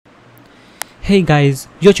Hey guys,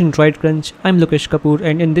 you're watching Droid Crunch. I'm Lokesh Kapoor,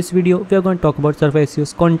 and in this video we are going to talk about Surfer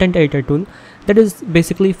SEO's Content Editor tool. That is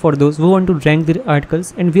basically for those who want to rank their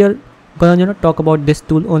articles, and we are gonna talk about this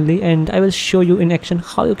tool only, and I will show you in action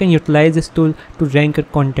how you can utilize this tool to rank your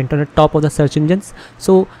content on the top of the search engines.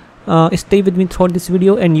 So stay with me throughout this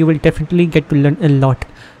video and you will definitely get to learn a lot.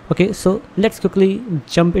 Okay, so let's quickly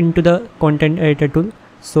jump into the Content Editor tool.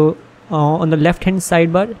 So on the left hand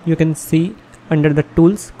sidebar you can see under the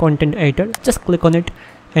tools Content Editor. Just click on it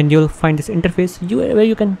and you'll find this interface where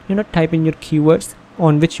you can type in your keywords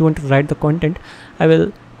on which you want to write the content. I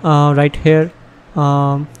will write here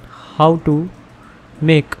how to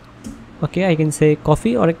make, okay, I can say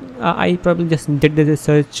coffee, or I probably just did the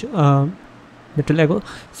research little ago,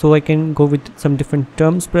 so I can go with some different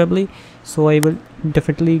terms probably. So I will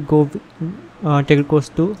definitely go take a course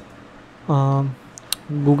to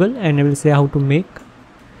Google and I will say how to make,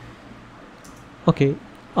 okay,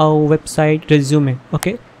 our website resume.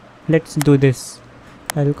 Okay, let's do this.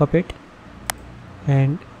 I will copy it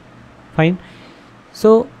and fine.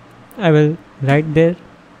 So I will write there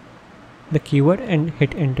the keyword and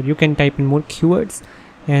hit enter. You can type in more keywords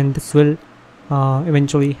and this will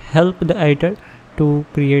eventually help the editor to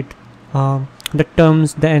create the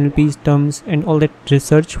terms, the NLP's terms and all that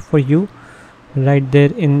research for you right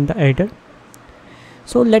there in the editor.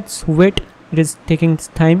 So let's wait, it is taking its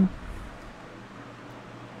time.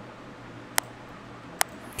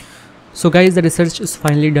 So guys, the research is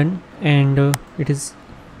finally done and it is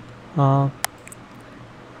here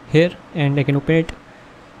and I can open it.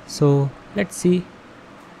 So let's see.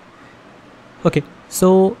 Okay,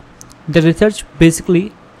 so the research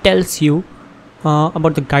basically tells you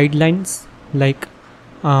about the guidelines, like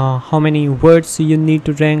how many words you need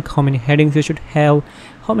to rank, how many headings you should have,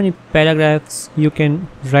 how many paragraphs you can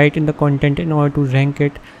write in the content in order to rank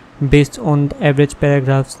it based on the average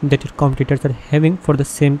paragraphs that your competitors are having for the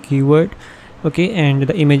same keyword. Okay, and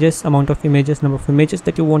the images, amount of images, number of images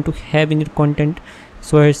that you want to have in your content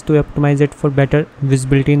so as to optimize it for better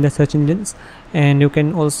visibility in the search engines. And you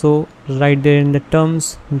can also write there in the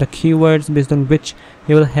terms the keywords based on which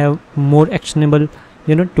you will have more actionable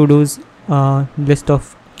to do's list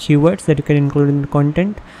of keywords that you can include in the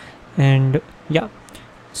content. And yeah,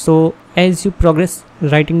 so as you progress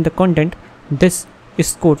writing the content, this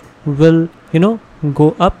score will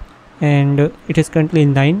go up, and it is currently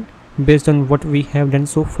 9 based on what we have done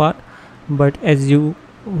so far, but as you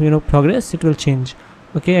progress it will change.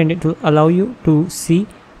 Okay, and it will allow you to see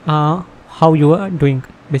how you are doing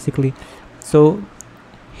basically. So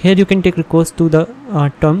here you can take recourse to the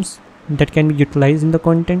terms that can be utilized in the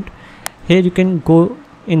content. Here you can go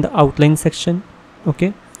in the outline section,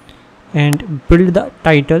 okay, and build the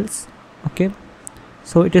titles. Okay,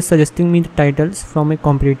 so it is suggesting me the titles from my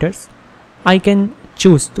competitors. I can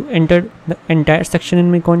choose to enter the entire section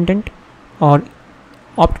in my content, or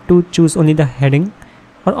opt to choose only the heading,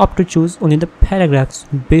 or opt to choose only the paragraphs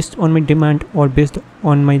based on my demand or based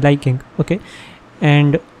on my liking. Okay,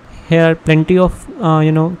 and here are plenty of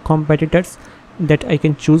competitors that I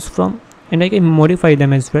can choose from, and I can modify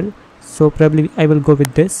them as well. So probably I will go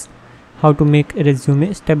with this, how to make a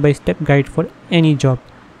resume step-by-step guide for any job.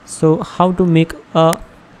 So how to make a,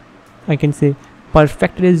 I can say,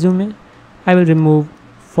 perfect resume, I will remove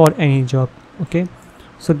for any job. Okay,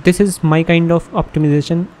 so this is my kind of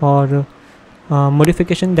optimization or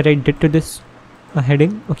modification that I did to this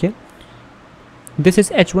heading. Okay, this is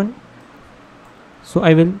H1, so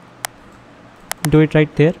I will do it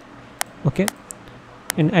right there. Okay,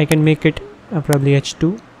 and I can make it probably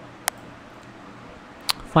H2.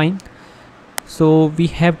 Fine. So we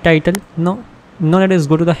have title. Now let us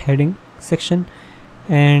go to the heading section,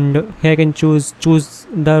 and here I can choose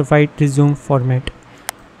the right resume format.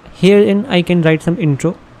 Herein I can write some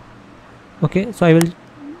intro. Okay, so I will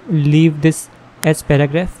leave this as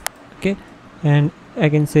paragraph. Okay, and I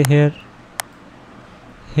can say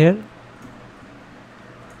here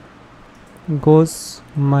goes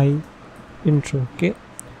my intro. Okay,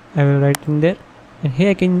 I will write in there, and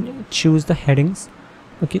here I can choose the headings.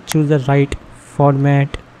 Okay, choose the right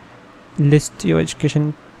format, list your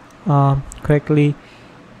education correctly.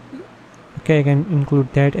 Okay, I can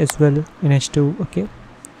include that as well in H2. Okay,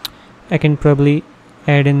 I can probably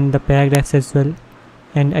add in the paragraphs as well,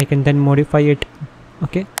 and I can then modify it,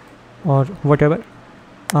 okay, or whatever,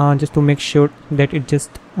 just to make sure that it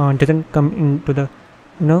just doesn't come into the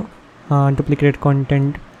duplicated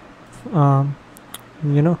content,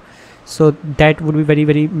 so that would be very,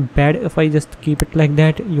 very bad if I just keep it like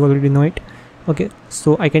that. You already know it. Okay,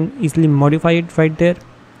 so I can easily modify it right there,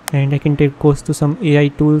 and I can take course to some AI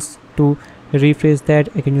tools to rephrase that,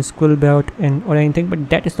 I can use scroll bar and or anything, but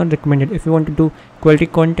that is not recommended. If you want to do quality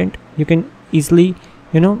content, you can easily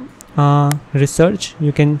research,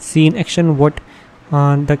 you can see in action what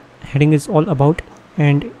the heading is all about,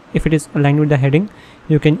 and if it is aligned with the heading,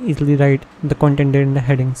 you can easily write the content there in the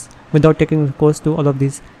headings without taking recourse to all of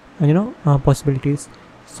these possibilities.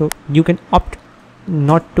 So you can opt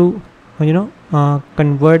not to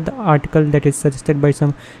convert the article that is suggested by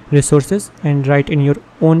some resources and write in your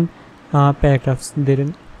own paragraphs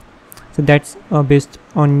therein. So that's based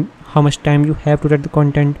on how much time you have to write the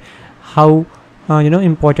content, how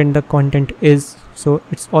important the content is. So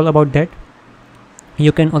it's all about that.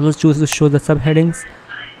 You can also choose to show the subheadings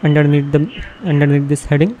underneath this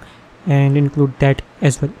heading and include that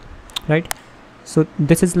as well, right? So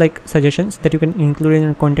this is like suggestions that you can include in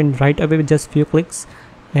your content right away with just few clicks,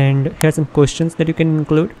 and here are some questions that you can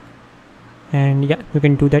include, and yeah, you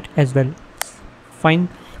can do that as well. Fine.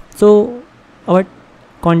 So our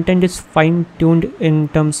content is fine-tuned in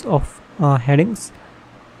terms of headings,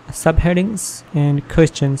 subheadings and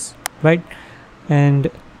questions, right? And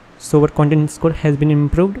so our content score has been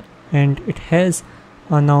improved, and it has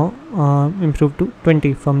now improved to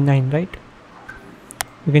 20 from 9, right?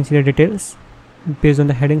 You can see the details based on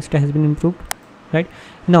the headings that has been improved, right?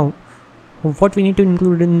 Now what we need to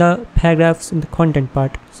include in the paragraphs in the content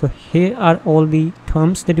part. So here are all the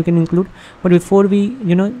terms that you can include, but before we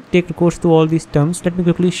take recourse to all these terms, let me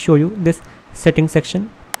quickly show you this settings section,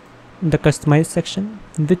 the customize section,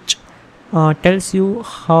 which tells you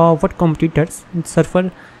what competitors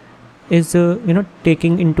Surfer is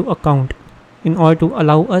taking into account in order to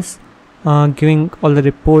allow us giving all the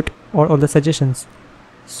report or all the suggestions.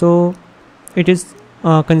 So it is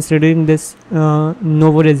considering this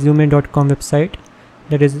novoresume.com website,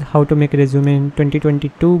 that is how to make a resume in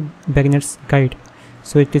 2022 beginners guide.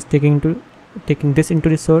 So it is taking this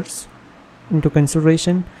into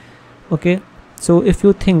consideration. Okay, so if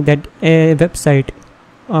you think that a website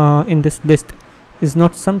in this list is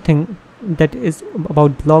not something that is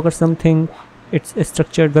about blog or something, it's a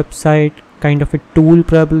structured website, kind of a tool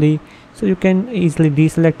probably, so you can easily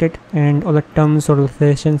deselect it, and all the terms or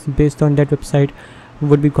sessions based on that website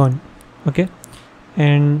would be gone. Okay,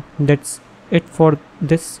 and that's it for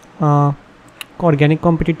this organic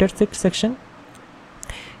competitor section.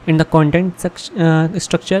 In the content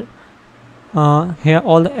structure, here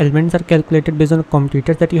all the elements are calculated based on the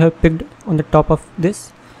competitors that you have picked on the top of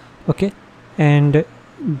this. Okay, and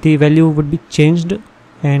the value would be changed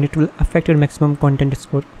and it will affect your maximum content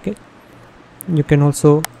score. Okay, you can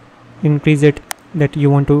also increase it, that you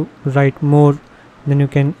want to write more, then you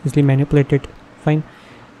can easily manipulate it. Fine.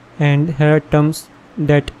 And here are terms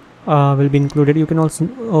that will be included. You can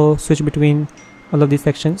also switch between all of these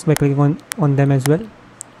sections by clicking on them as well.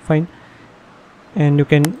 Fine. And you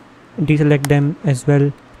can deselect them as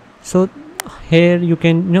well. So here you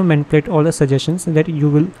can manipulate all the suggestions that you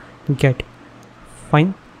will get.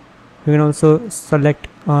 Fine. You can also select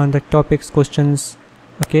the topics, questions,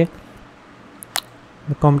 okay,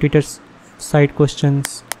 the competitors site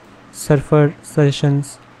questions, Surfer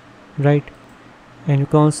suggestions, right? And you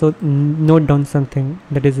can also note down something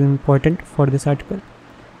that is important for this article.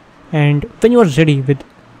 And when you are ready with,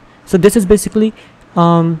 so this is basically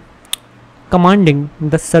commanding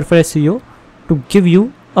the Surfer SEO to give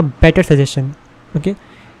you a better suggestion. Okay,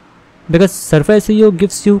 because Surfer SEO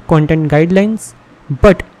gives you content guidelines,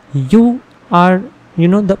 but you are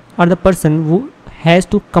the person who has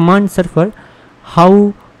to command Surfer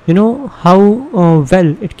how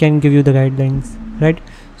well it can give you the guidelines, right?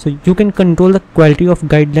 So you can control the quality of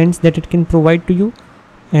guidelines that it can provide to you,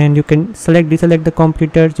 and you can deselect the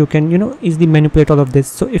competitors. You can easily manipulate all of this.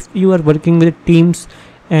 So if you are working with teams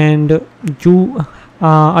and you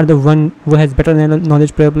are the one who has better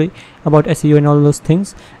knowledge probably about SEO and all those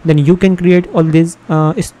things, then you can create all these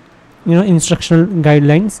instructional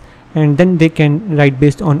guidelines, and then they can write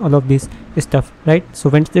based on all of these stuff, right? So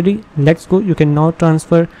when it's ready, let's go. You can now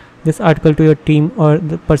transfer this article to your team or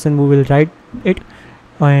the person who will write it,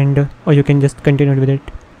 and or you can just continue with it.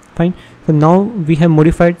 Fine. So now we have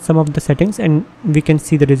modified some of the settings and we can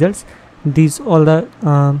see the results. These all the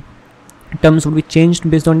terms will be changed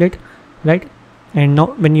based on it, right? And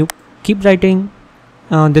now when you keep writing,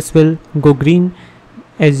 this will go green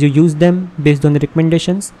as you use them based on the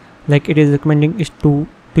recommendations, like it is recommending is to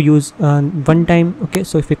use one time. Okay,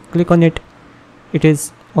 so if you click on it, it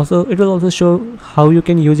will also show how you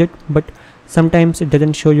can use it, but sometimes it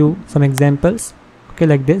doesn't show you some examples. Okay,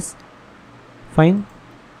 like this. Fine.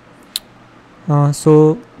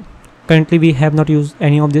 So currently we have not used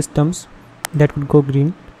any of these terms that would go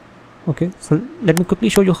green. Okay, so let me quickly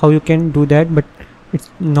show you how you can do that, but it's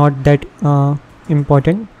not that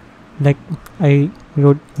important. Like I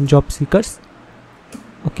wrote job seekers.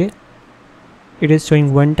 Okay, it is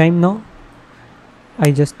showing one time now.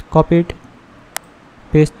 I just copy it,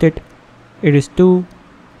 paste it. It is 2,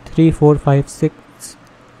 3, 4, 5, 6.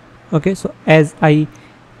 Okay, so as I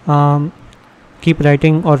keep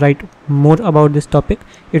writing or write more about this topic,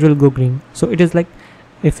 it will go green. So it is like,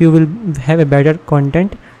 if you will have a better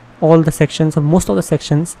content, all the sections or most of the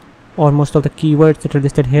sections or most of the keywords that are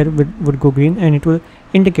listed here would go green, and it will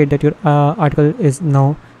indicate that your article is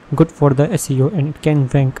now good for the SEO and it can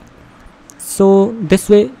rank. So this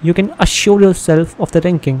way you can assure yourself of the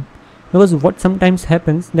ranking, because what sometimes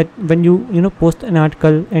happens that when you post an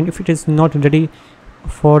article, and if it is not ready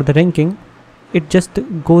for the ranking, it just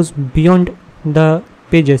goes beyond the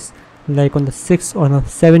pages, like on the 6th or the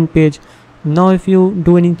 7th page. Now if you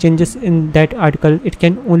do any changes in that article, it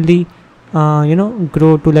can only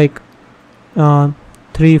grow to like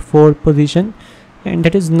 3-4 position, and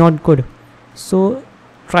that is not good. So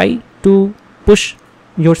try to push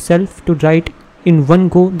yourself to write in one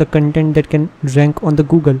go the content that can rank on the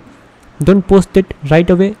Google. Don't post it right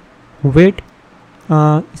away, wait,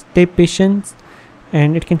 stay patient,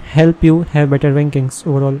 and it can help you have better rankings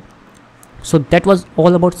overall. So that was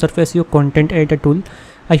all about Surfer SEO Content Editor tool.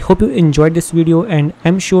 I hope you enjoyed this video, and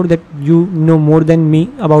I'm sure that you know more than me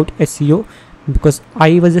about SEO, because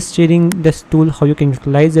I was just sharing this tool, how you can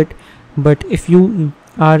utilize it. But if you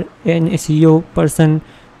are an SEO person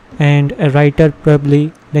and a writer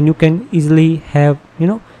probably, then you can easily have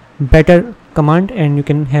better command, and you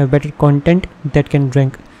can have better content that can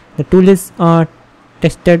rank. The tool is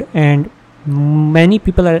tested, and many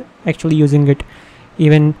people are actually using it.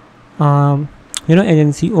 Even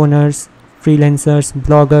agency owners, freelancers,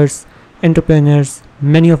 bloggers, entrepreneurs,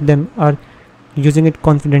 many of them are using it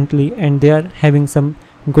confidently, and they are having some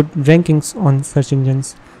good rankings on search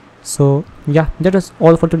engines. So yeah, that was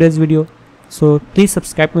all for today's video. So please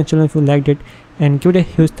subscribe to my channel if you liked it, and give it a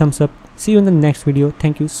huge thumbs up. See you in the next video.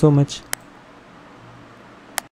 Thank you so much.